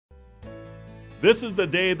This is the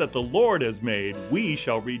day that the Lord has made. We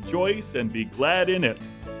shall rejoice and be glad in it.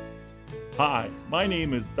 Hi, my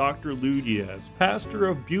name is Dr. Lou Diaz, pastor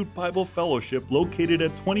of Butte Bible Fellowship located at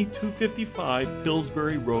 2255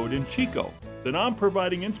 Pillsbury Road in Chico. And I'm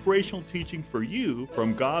providing inspirational teaching for you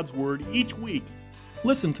from God's Word each week.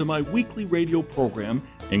 Listen to my weekly radio program,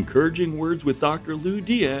 Encouraging Words with Dr. Lou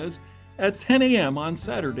Diaz, at 10 a.m. on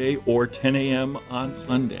Saturday or 10 a.m. on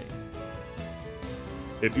Sunday.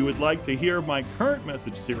 If you would like to hear my current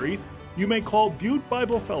message series, you may call Butte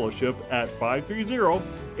Bible Fellowship at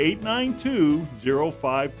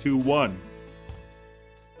 530-892-0521.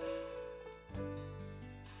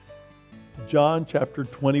 John chapter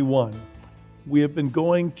 21. We have been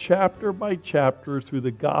going chapter by chapter through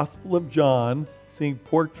the Gospel of John, seeing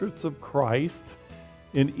portraits of Christ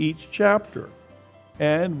in each chapter.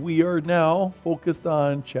 And we are now focused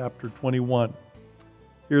on chapter 21.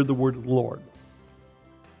 Hear the word of the Lord.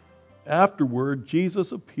 Afterward,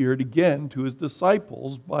 Jesus appeared again to his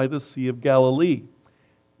disciples by the Sea of Galilee.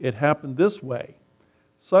 It happened this way.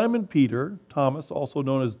 Simon Peter, Thomas, also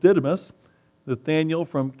known as Didymus, Nathanael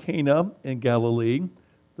from Cana in Galilee,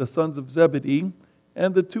 the sons of Zebedee,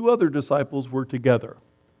 and the two other disciples were together.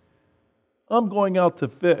 "I'm going out to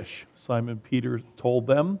fish," Simon Peter told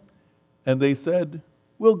them, and they said,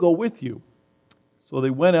 "We'll go with you." So they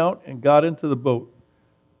went out and got into the boat,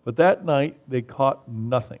 but that night they caught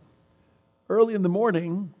nothing. Early in the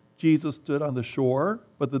morning, Jesus stood on the shore,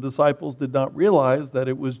 but the disciples did not realize that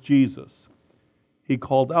it was Jesus. He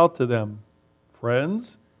called out to them,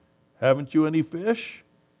 "Friends, haven't you any fish?"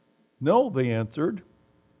 "No," they answered.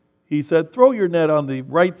 He said, "Throw your net on the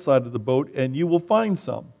right side of the boat and you will find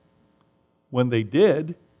some." When they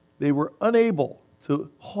did, they were unable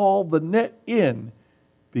to haul the net in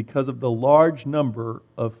because of the large number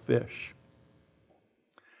of fish.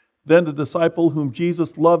 Then the disciple whom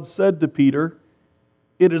Jesus loved said to Peter,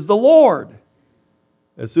 "It is the Lord."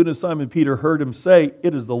 As soon as Simon Peter heard him say,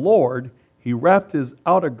 "It is the Lord," he wrapped his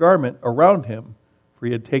outer garment around him, for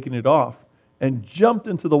he had taken it off, and jumped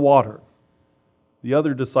into the water. The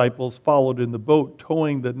other disciples followed in the boat,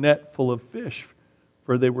 towing the net full of fish,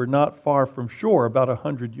 for they were not far from shore, about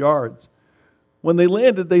 100 yards. When they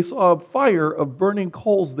landed, they saw a fire of burning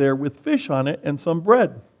coals there with fish on it and some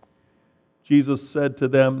bread. Jesus said to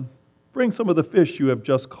them, "Bring some of the fish you have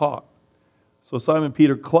just caught." So Simon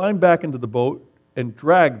Peter climbed back into the boat and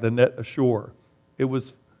dragged the net ashore. It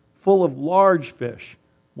was full of large fish,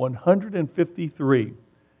 153.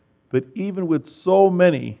 But even with so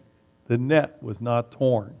many, the net was not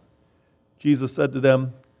torn. Jesus said to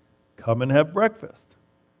them, "Come and have breakfast."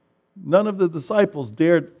 None of the disciples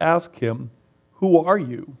dared ask him, "Who are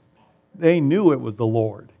you?" They knew it was the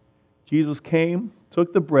Lord. Jesus came,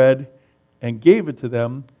 took the bread, and gave it to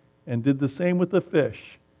them, and did the same with the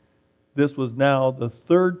fish. This was now the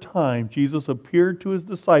third time Jesus appeared to his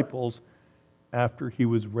disciples after he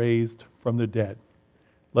was raised from the dead.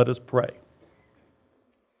 Let us pray.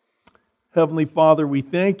 Heavenly Father, we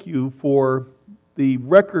thank you for the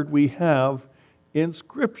record we have in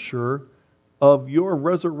Scripture of your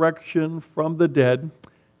resurrection from the dead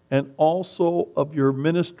and also of your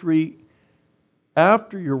ministry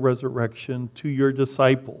after your resurrection to your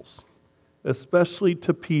disciples, especially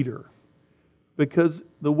to Peter, because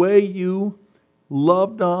the way you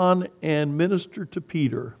loved on and ministered to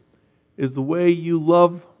Peter is the way you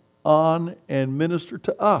love on and minister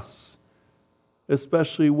to us,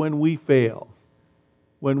 especially when we fail,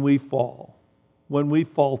 when we fall, when we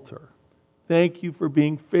falter. Thank you for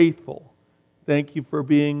being faithful. Thank you for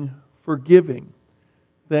being forgiving.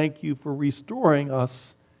 Thank you for restoring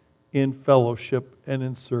us in fellowship and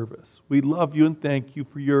in service. We love you and thank you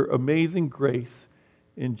for your amazing grace.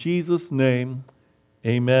 In Jesus' name,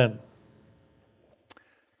 amen.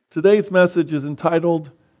 Today's message is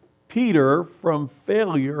entitled, Peter from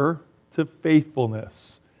Failure to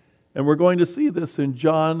Faithfulness. And we're going to see this in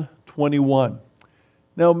John 21.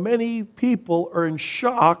 Now, many people are in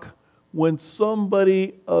shock when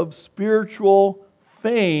somebody of spiritual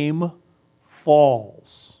fame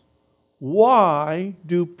falls. Why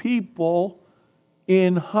do people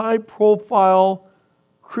in high-profile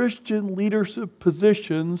Christian leadership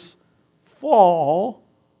positions fall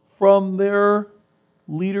from their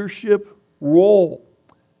leadership role?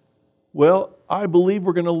 Well, I believe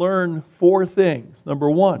we're going to learn four things.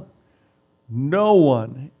 Number one, no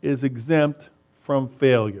one is exempt from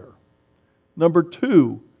failure. Number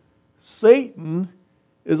two, Satan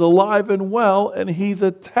is alive and well, and he's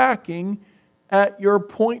attacking at your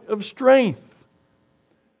point of strength.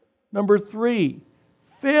 Number three,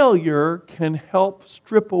 failure can help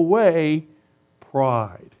strip away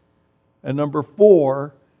pride. And number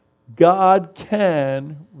four, God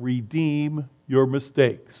can redeem your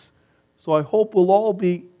mistakes. So I hope we'll all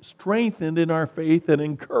be strengthened in our faith and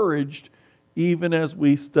encouraged even as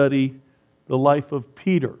we study the life of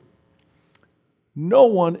Peter. No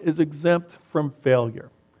one is exempt from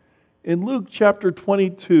failure. In Luke chapter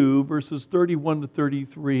 22, verses 31 to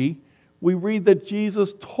 33, we read that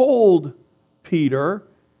Jesus told Peter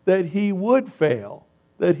that he would fail,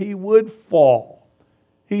 that he would fall.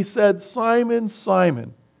 He said, "Simon,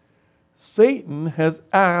 Simon, Satan has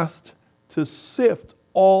asked to sift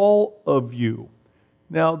all of you."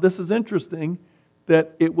 Now, this is interesting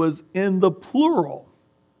that it was in the plural.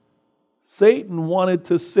 Satan wanted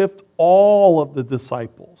to sift all of the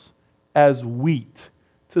disciples as wheat.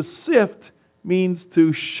 To sift means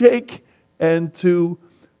to shake and to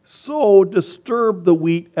so disturb the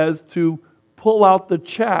wheat as to pull out the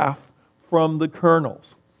chaff from the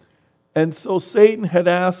kernels. And so Satan had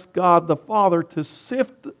asked God the Father to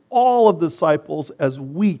sift all of the disciples as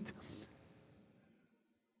wheat.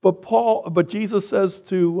 But Jesus says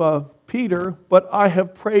to Peter, "But I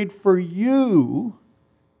have prayed for you,"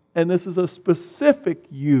 and this is a specific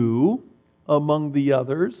you among the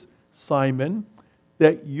others, Simon,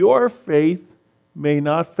 "that your faith may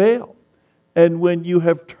not fail. And when you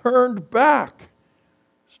have turned back,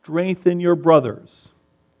 strengthen your brothers."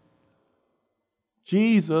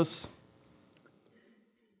 Jesus,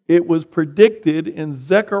 it was predicted in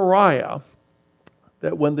Zechariah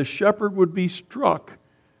that when the shepherd would be struck,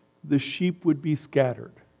 the sheep would be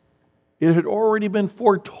scattered. It had already been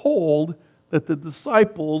foretold that the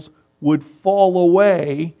disciples would fall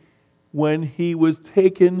away when he was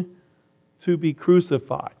taken to be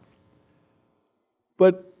crucified.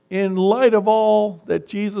 But in light of all that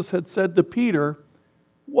Jesus had said to Peter,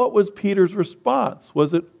 what was Peter's response?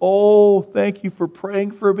 Was it, "Oh, thank you for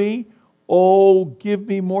praying for me. Oh, give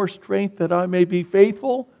me more strength that I may be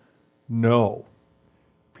faithful"? No.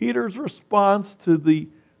 Peter's response to the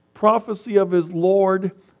prophecy of his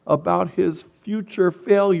Lord about his future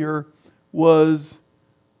failure was,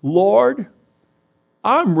 "Lord,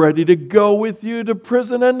 I'm ready to go with you to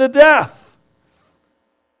prison and to death."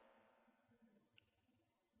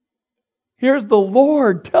 Here's the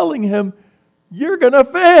Lord telling him, you're going to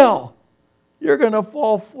fail. You're going to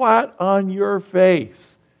fall flat on your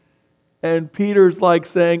face. And Peter's like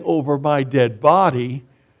saying, "Over my dead body,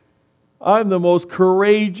 I'm the most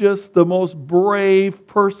courageous, the most brave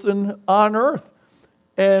person on earth.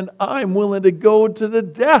 And I'm willing to go to the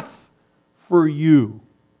death for you."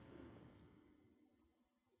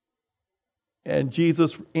 And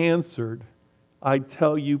Jesus answered, "I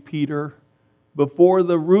tell you, Peter, before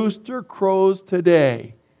the rooster crows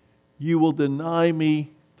today, you will deny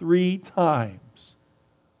me 3 times.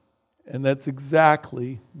 And that's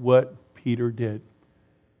exactly what Peter did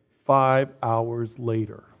 5 hours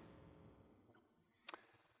later.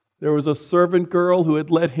 There was a servant girl who had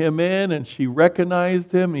let him in, and she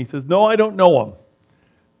recognized him. And he says, "No, I don't know him."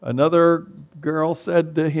 Another girl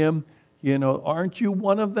said to him, "Aren't you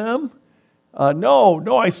one of them?"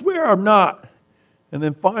 No, I swear I'm not." And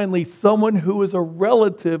then finally, someone who was a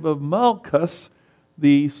relative of Malchus,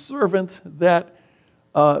 the servant that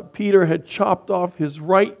Peter had chopped off his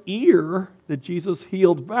right ear that Jesus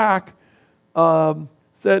healed back,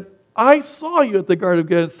 said, "I saw you at the Garden of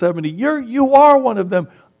Gethsemane. You are one of them.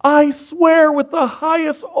 I swear with the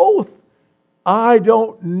highest oath, I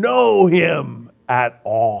don't know him at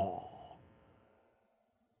all."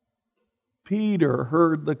 Peter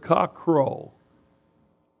heard the cock crow.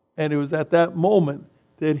 And it was at that moment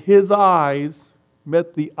that his eyes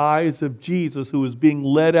met the eyes of Jesus, who was being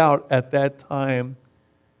led out at that time.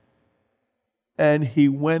 And he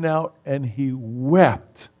went out and he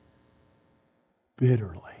wept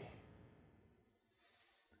bitterly.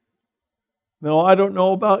 Now, I don't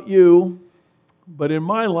know about you, but in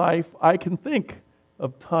my life, I can think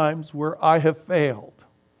of times where I have failed,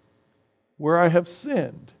 where I have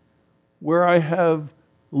sinned, where I have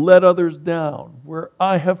let others down, where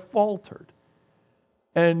I have faltered.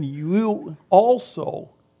 And you also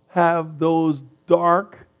have those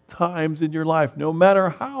dark times in your life. No matter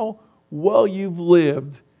how well you've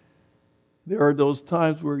lived, there are those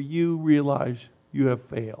times where you realize you have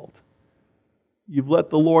failed. You've let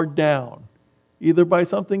the Lord down, either by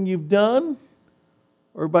something you've done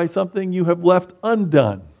or by something you have left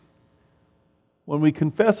undone. When we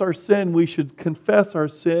confess our sin, we should confess our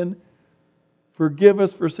sin. "Forgive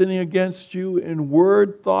us for sinning against you in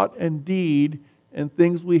word, thought, and deed, and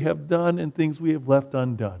things we have done and things we have left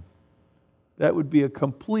undone." That would be a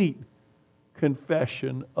complete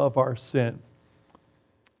confession of our sin.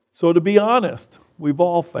 So to be honest, we've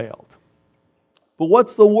all failed. But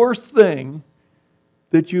what's the worst thing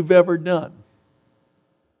that you've ever done?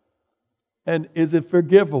 And is it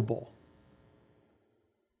forgivable?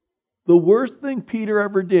 The worst thing Peter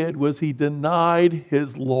ever did was he denied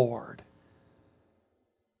his Lord.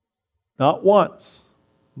 Not once,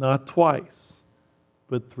 not twice,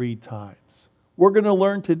 but 3 times. We're going to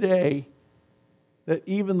learn today that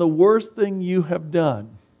even the worst thing you have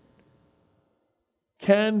done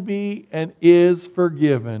can be and is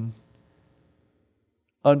forgiven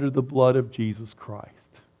under the blood of Jesus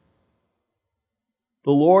Christ.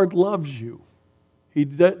 The Lord loves you. He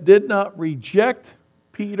did not reject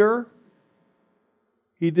Peter.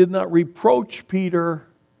 He did not reproach Peter,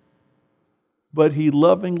 but he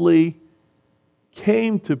lovingly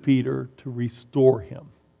came to Peter to restore him.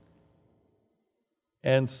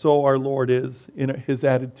 And so our Lord is in his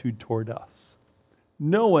attitude toward us.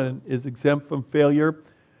 No one is exempt from failure.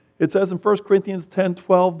 It says in 1 Corinthians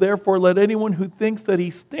 10:12, therefore let anyone who thinks that he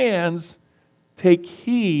stands take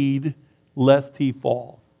heed lest he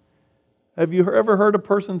fall. Have you ever heard a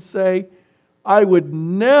person say, I would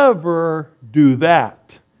never do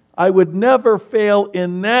that. I would never fail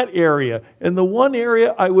in that area. And the one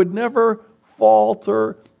area I would never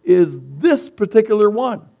falter is this particular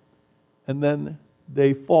one. And then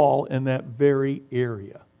they fall in that very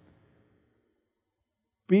area.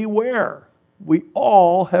 Beware. We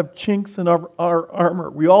all have chinks in our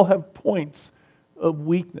armor. We all have points of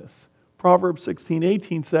weakness. Proverbs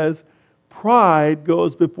 16:18 says, pride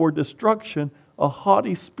goes before destruction, a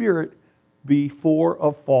haughty spirit before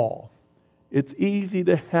a fall. It's easy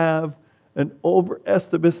to have an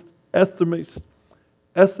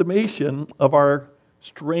estimation of our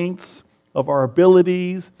strengths, of our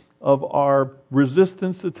abilities, of our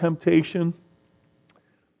resistance to temptation,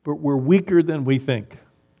 but we're weaker than we think.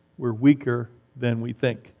 We're weaker than we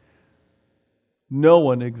think. No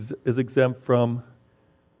one is exempt from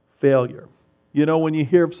failure. You know, when you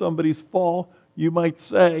hear of somebody's fall, you might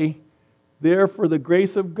say, there for the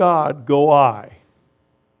grace of God go I.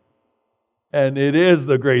 And it is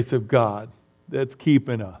the grace of God that's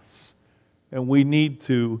keeping us. And we need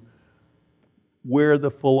to wear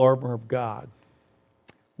the full armor of God.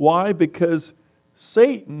 Why? Because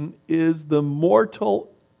Satan is the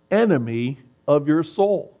mortal enemy of your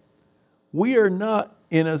soul. We are not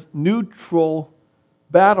in a neutral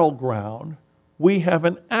battleground. We have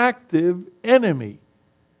an active enemy.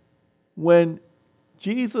 When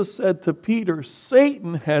Jesus said to Peter,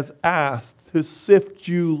 Satan has asked to sift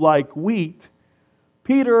you like wheat,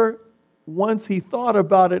 Peter, once he thought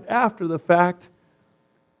about it after the fact,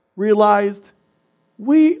 realized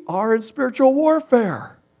we are in spiritual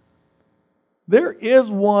warfare. There is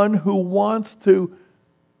one who wants to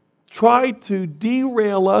try to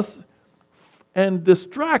derail us and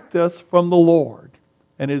distract us from the Lord.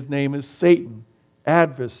 And his name is Satan,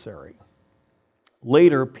 adversary.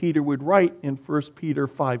 Later, Peter would write in 1 Peter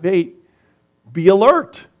 5:8, be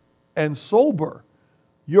alert and sober.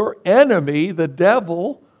 Your enemy, the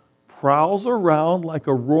devil, prowls around like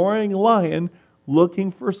a roaring lion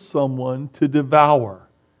looking for someone to devour.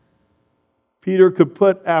 Peter could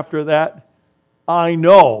put after that, I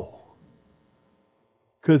know,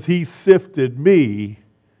 because he sifted me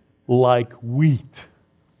like wheat.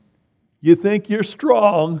 You think you're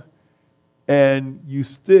strong, and you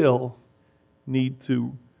still need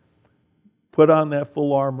to put on that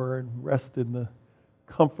full armor and rest in the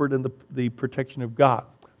comfort and the protection of God.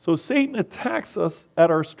 So Satan attacks us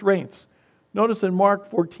at our strengths. Notice in Mark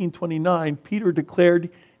 14:29, Peter declared,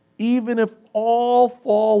 even if all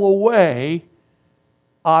fall away,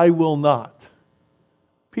 I will not.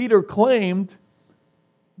 Peter claimed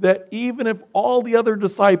that even if all the other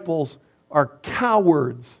disciples are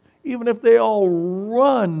cowards, even if they all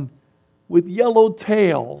run with yellow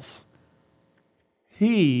tails,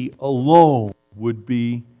 he alone would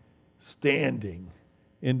be standing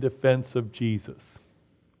in defense of Jesus.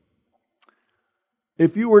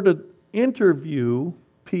 If you were to interview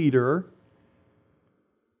Peter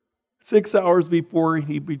 6 hours before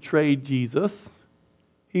he betrayed Jesus,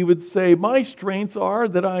 he would say, my strengths are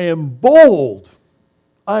that I am bold,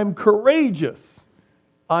 I'm courageous,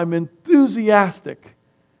 I'm enthusiastic,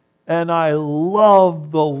 and I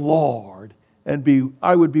love the Lord, and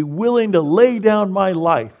I would be willing to lay down my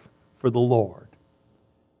life for the Lord.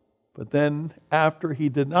 But then after he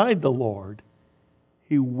denied the Lord,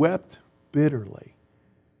 he wept bitterly.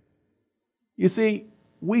 You see,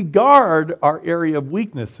 we guard our area of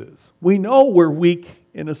weaknesses. We know we're weak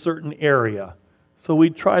in a certain area, so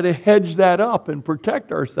we try to hedge that up and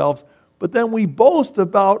protect ourselves, but then we boast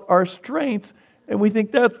about our strengths, and we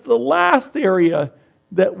think that's the last area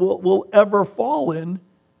that we'll ever fall in.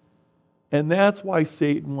 And that's why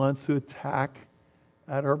Satan wants to attack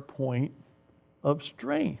at our point of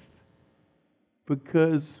strength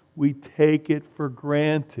because we take it for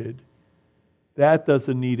granted. That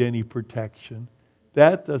doesn't need any protection.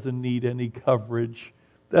 That doesn't need any coverage.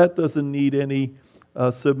 That doesn't need any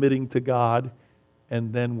submitting to God.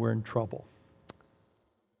 And then we're in trouble.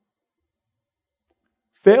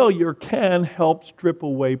 Failure can help strip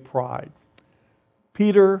away pride.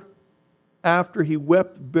 Peter, after he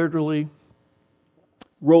wept bitterly,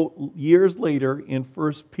 wrote years later in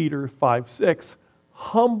 1 Peter 5:6,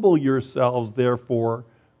 "Humble yourselves, therefore,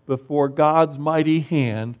 before God's mighty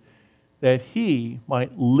hand, that He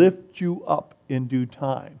might lift you up in due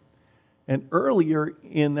time." And earlier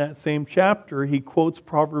in that same chapter, he quotes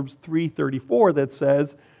Proverbs 3:34 that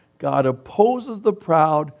says, "God opposes the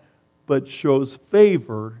proud, but shows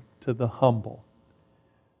favor to the humble."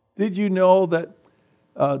 Did you know that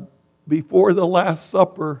before the Last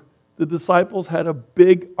Supper, the disciples had a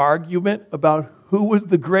big argument about who was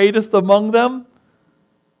the greatest among them?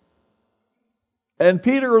 And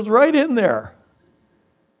Peter was right in there.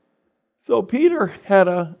 So Peter had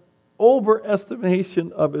an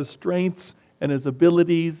overestimation of his strengths and his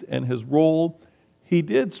abilities and his role. He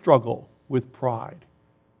did struggle with pride.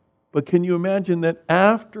 But can you imagine that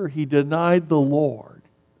after he denied the Lord,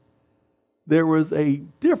 there was a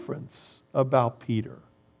difference about Peter?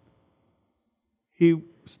 He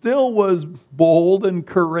still was bold and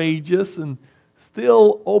courageous and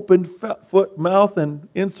still opened mouth and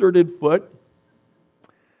inserted foot.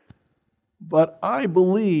 But I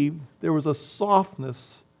believe there was a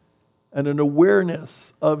softness and an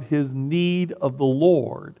awareness of his need of the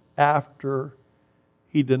Lord after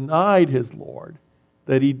he denied his Lord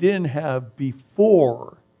that he didn't have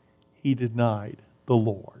before he denied the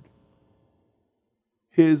Lord.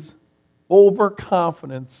 His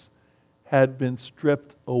overconfidence had been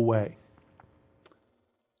stripped away.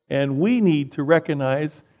 And we need to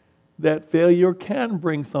recognize that failure can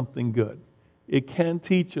bring something good. It can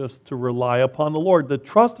teach us to rely upon the Lord, to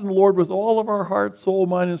trust in the Lord with all of our heart, soul,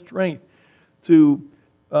 mind, and strength, to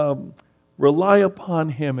rely upon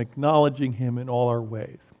Him, acknowledging Him in all our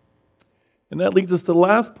ways. And that leads us to the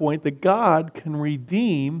last point, that God can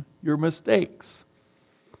redeem your mistakes.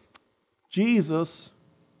 Jesus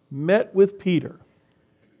met with Peter.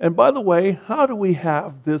 And by the way, how do we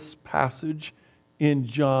have this passage in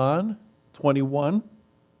John 21?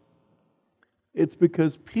 It's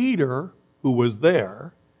because Peter, who was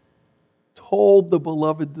there, told the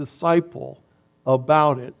beloved disciple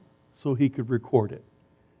about it so he could record it.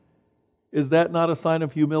 Is that not a sign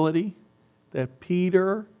of humility? That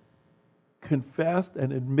Peter confessed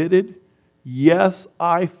and admitted, yes,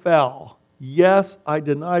 I fell. Yes, I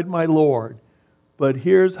denied my Lord. But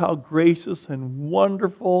here's how gracious and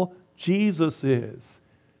wonderful Jesus is.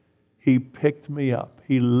 He picked me up.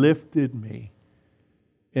 He lifted me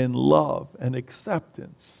in love and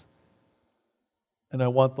acceptance. And I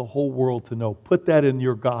want the whole world to know. Put that in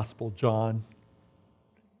your gospel, John.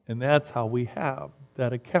 And that's how we have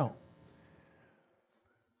that account.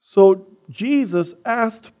 So Jesus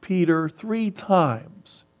asked Peter 3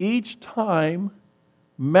 times, each time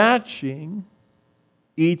matching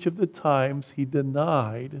each of the times he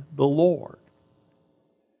denied the Lord.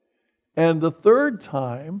 And the third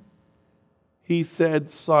time, he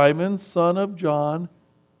said, Simon, son of John,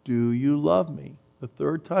 do you love me? The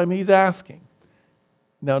third time he's asking.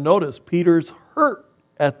 Now notice, Peter's hurt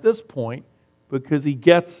at this point because he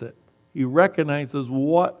gets it. He recognizes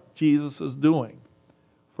what Jesus is doing.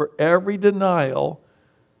 For every denial,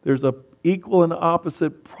 there's an equal and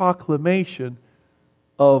opposite proclamation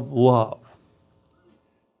of love.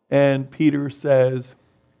 And Peter says,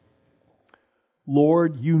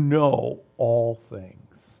 Lord, you know all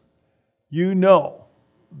things. You know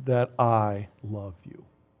that I love you.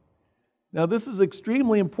 Now this is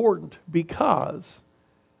extremely important because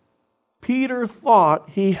Peter thought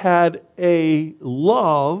he had a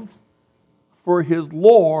love for his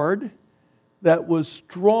Lord that was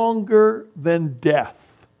stronger than death.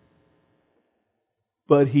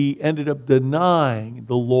 But he ended up denying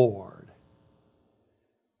the Lord.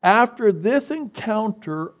 After this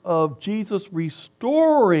encounter of Jesus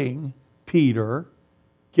restoring Peter,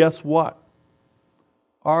 guess what?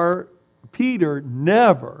 Our Peter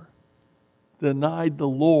never denied the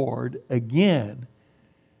Lord again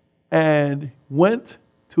and went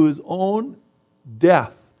to his own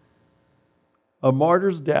death, a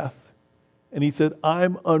martyr's death, and he said,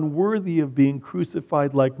 I'm unworthy of being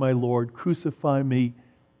crucified like my Lord. Crucify me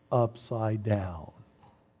upside down.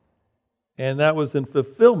 And that was in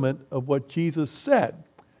fulfillment of what Jesus said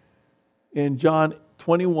in John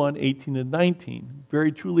 21, 18, and 19.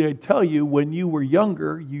 Very truly I tell you, when you were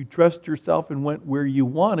younger, you dressed yourself and went where you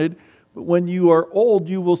wanted. But when you are old,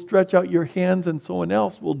 you will stretch out your hands and someone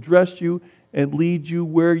else will dress you and lead you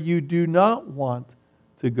where you do not want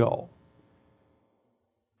to go.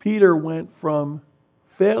 Peter went from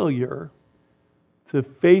failure to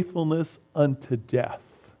faithfulness unto death.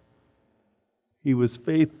 He was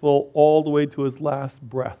faithful all the way to his last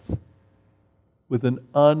breath with an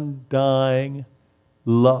undying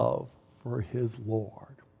love for his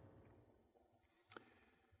Lord.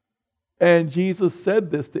 And Jesus said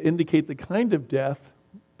this to indicate the kind of death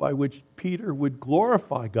by which Peter would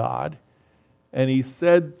glorify God. And he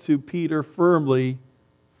said to Peter firmly,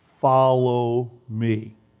 "Follow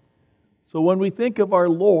me." So when we think of our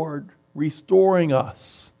Lord restoring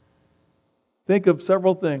us, think of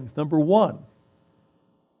several things. Number one,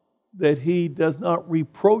 that He does not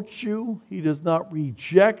reproach you, He does not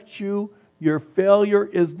reject you. Your failure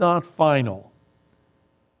is not final.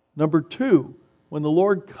 Number two, when the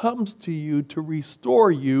Lord comes to you to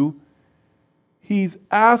restore you, He's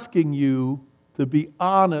asking you to be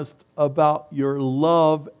honest about your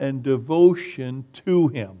love and devotion to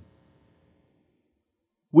Him.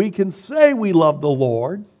 We can say we love the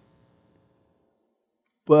Lord,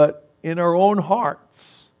 but in our own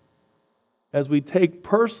hearts, as we take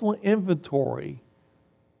personal inventory,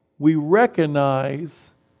 we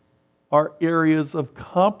recognize our areas of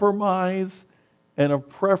compromise and of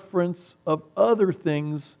preference of other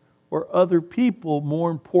things or other people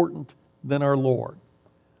more important than our Lord.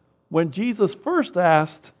 When Jesus first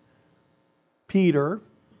asked Peter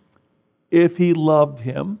if he loved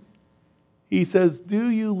him, He says, "Do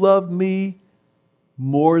you love me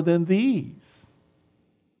more than these?"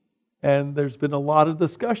 And there's been a lot of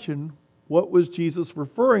discussion. What was Jesus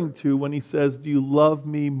referring to when He says, "Do you love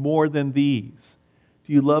me more than these?"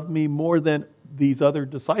 Do you love me more than these other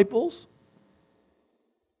disciples?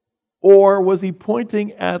 Or was He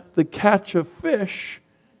pointing at the catch of fish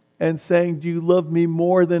and saying, "Do you love me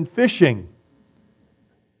more than fishing?"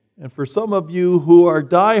 And for some of you who are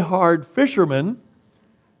die-hard fishermen,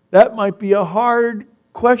 that might be a hard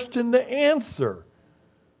question to answer.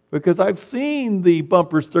 Because I've seen the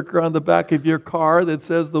bumper sticker on the back of your car that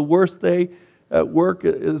says the worst day at work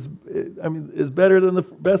is better than the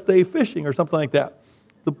best day fishing or something like that.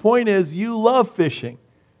 The point is, you love fishing,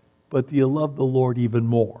 but do you love the Lord even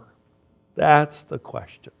more? That's the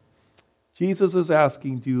question. Jesus is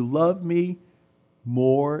asking, do you love me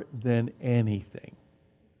more than anything?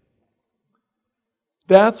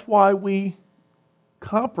 That's why we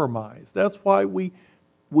compromise. That's why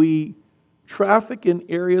we traffic in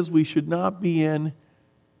areas we should not be in.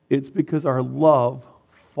 It's because our love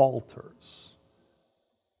falters.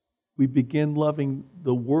 We begin loving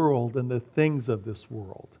the world and the things of this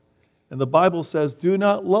world. And the Bible says, do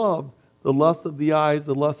not love the lust of the eyes,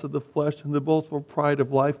 the lust of the flesh, and the boastful pride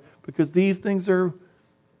of life, because these things are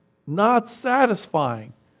not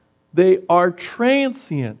satisfying. They are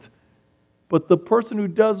transient. But the person who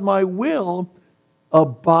does my will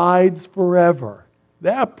abides forever.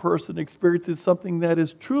 That person experiences something that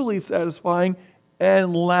is truly satisfying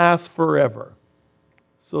and lasts forever.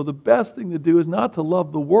 So the best thing to do is not to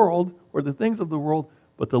love the world or the things of the world,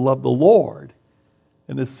 but to love the Lord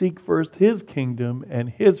and to seek first His kingdom and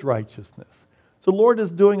His righteousness. So the Lord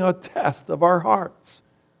is doing a test of our hearts.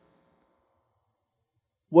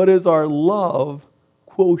 What is our love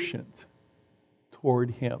quotient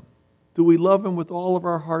toward Him? Do we love Him with all of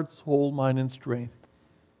our heart, soul, mind, and strength?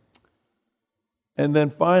 And then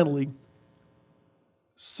finally,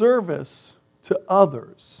 service to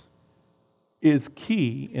others is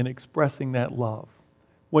key in expressing that love.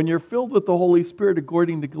 When you're filled with the Holy Spirit,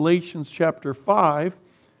 according to Galatians chapter 5,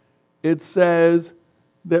 it says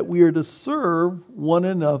that we are to serve one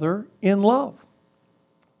another in love.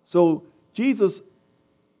 So Jesus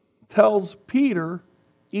tells Peter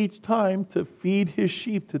each time to feed his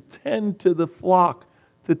sheep, to tend to the flock,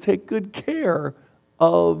 to take good care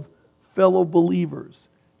of fellow believers.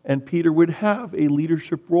 And Peter would have a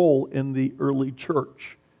leadership role in the early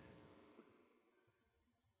church.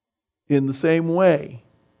 In the same way,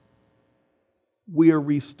 we are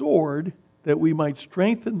restored that we might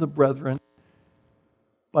strengthen the brethren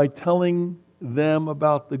by telling them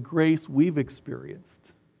about the grace we've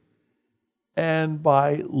experienced and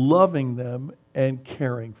by loving them and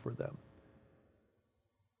caring for them.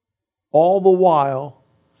 All the while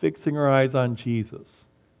fixing our eyes on Jesus.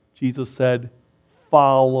 Jesus said,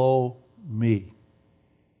 "Follow me."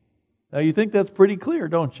 Now you think that's pretty clear,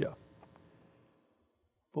 don't you?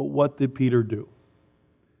 But what did Peter do?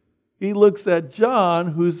 He looks at John,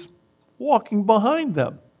 who's walking behind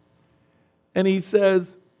them. And he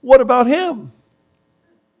says, what about him?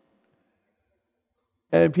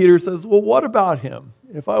 And Peter says, well, what about him?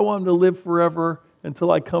 If I want him to live forever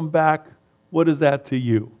until I come back, what is that to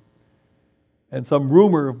you? And some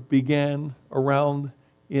rumor began around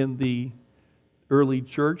in the early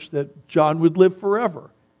church that John would live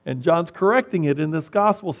forever. And John's correcting it in this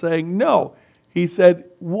gospel, saying, no. He said,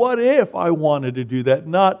 what if I wanted to do that?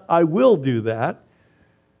 Not, I will do that.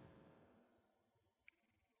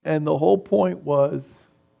 And the whole point was,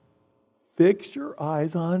 fix your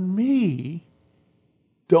eyes on me.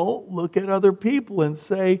 Don't look at other people and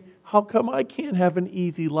say, how come I can't have an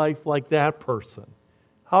easy life like that person?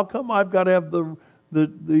 How come I've got to have the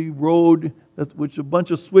road which a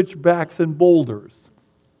bunch of switchbacks and boulders?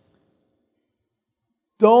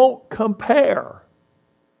 Don't compare.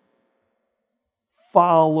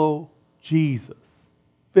 Follow Jesus.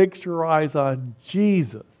 Fix your eyes on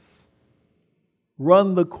Jesus.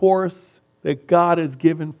 Run the course that God has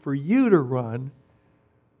given for you to run,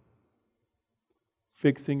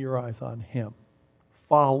 fixing your eyes on Him.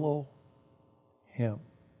 Follow Him.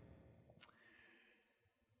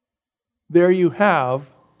 There you have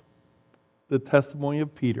the testimony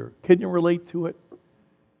of Peter. Can you relate to it?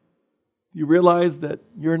 Do you realize that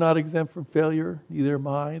you're not exempt from failure? Neither am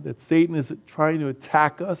I. That Satan is trying to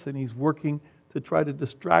attack us and he's working to try to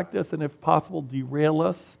distract us and, if possible, derail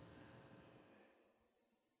us.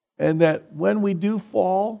 And that when we do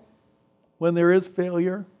fall, when there is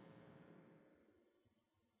failure,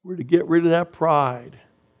 we're to get rid of that pride.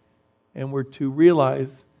 And we're to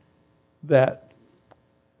realize that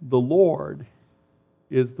the Lord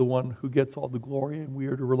is the one who gets all the glory and we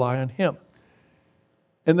are to rely on Him.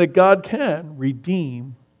 And that God can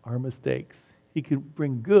redeem our mistakes. He can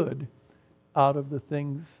bring good out of the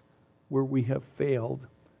things where we have failed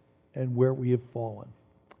and where we have fallen.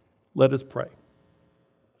 Let us pray.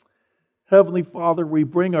 Heavenly Father, we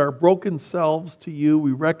bring our broken selves to you.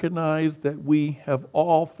 We recognize that we have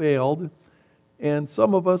all failed, and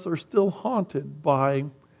some of us are still haunted by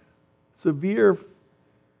severe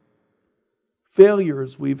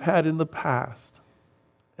failures we've had in the past.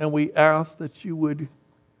 And we ask that you would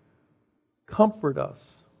comfort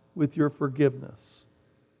us with your forgiveness.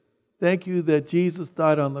 Thank you that Jesus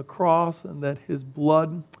died on the cross and that His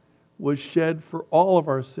blood was shed for all of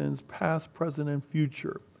our sins, past, present, and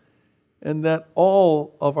future. And that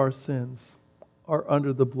all of our sins are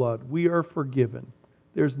under the blood. We are forgiven.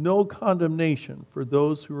 There's no condemnation for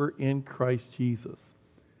those who are in Christ Jesus.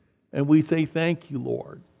 And we say thank you,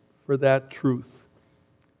 Lord, for that truth.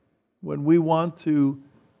 When we want to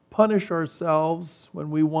punish ourselves,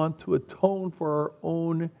 when we want to atone for our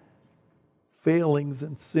own failings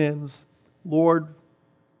and sins, Lord,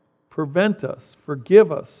 prevent us,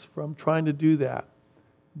 forgive us from trying to do that,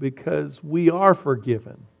 because we are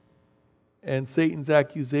forgiven. And Satan's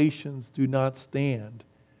accusations do not stand,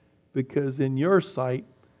 because in your sight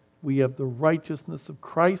we have the righteousness of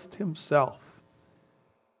Christ Himself.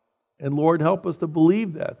 And Lord, help us to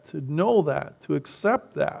believe that, to know that, to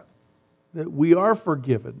accept that we are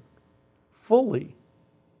forgiven fully,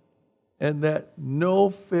 and that no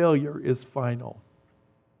failure is final.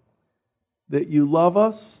 That you love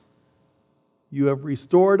us, you have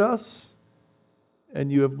restored us,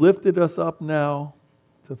 and you have lifted us up now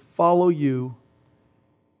to follow you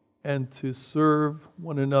and to serve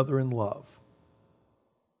one another in love.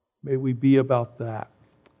 May we be about that.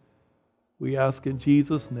 We ask in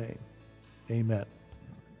Jesus' name, amen.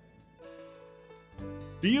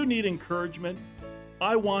 Do you need encouragement?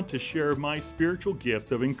 I want to share my spiritual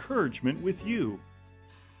gift of encouragement with you.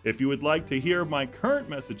 If you would like to hear my current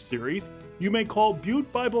message series, you may call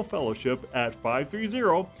Butte Bible Fellowship at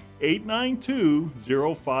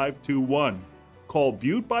 530-892-0521. Call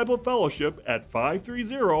Butte Bible Fellowship at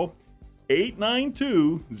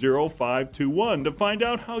 530-892-0521 to find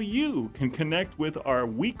out how you can connect with our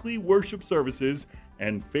weekly worship services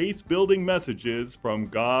and faith-building messages from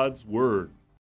God's Word.